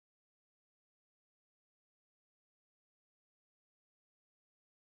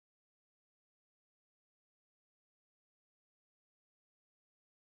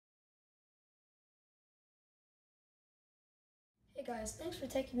Hey guys, thanks for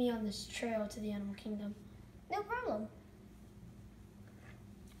taking me on this trail to the animal kingdom. No problem.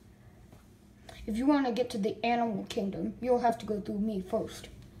 If you want to get to the animal kingdom, you'll have to go through me first.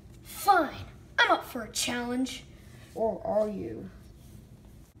 Fine, I'm up for a challenge. Or are you?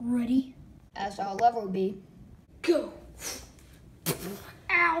 Ready? As I'll ever be. Go!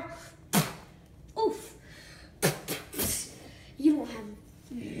 Ow! Oof! You don't have...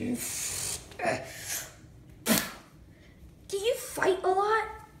 Do you fight a lot?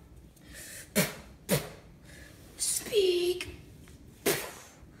 Speak!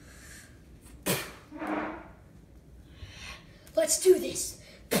 Let's do this!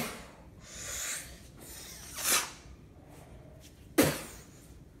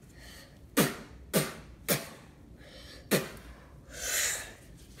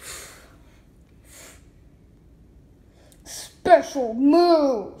 Special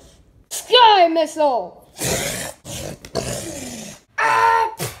move! Sky missile!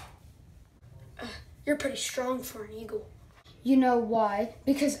 You're pretty strong for an eagle. You know why?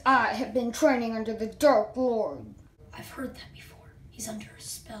 Because I have been training under the Dark Lord. I've heard that before. He's under a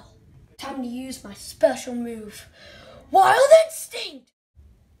spell. Time to use my special move. Wild Instinct!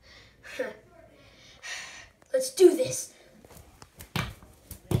 Let's do this.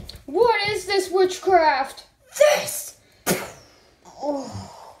 What is this witchcraft? This!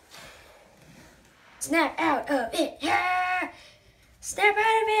 Oh. Snap out of it. Snap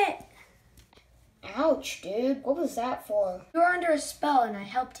out of it. Ouch, dude. What was that for? You were under a spell and I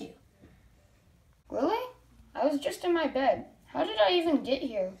helped you. Really? I was just in my bed. How did I even get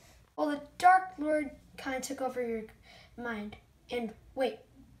here? Well, the Dark Lord kind of took over your mind. And wait,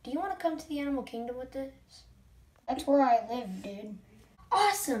 do you want to come to the animal kingdom with this? That's where I live, dude.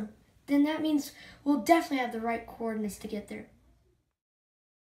 Awesome! Then that means we'll definitely have the right coordinates to get there.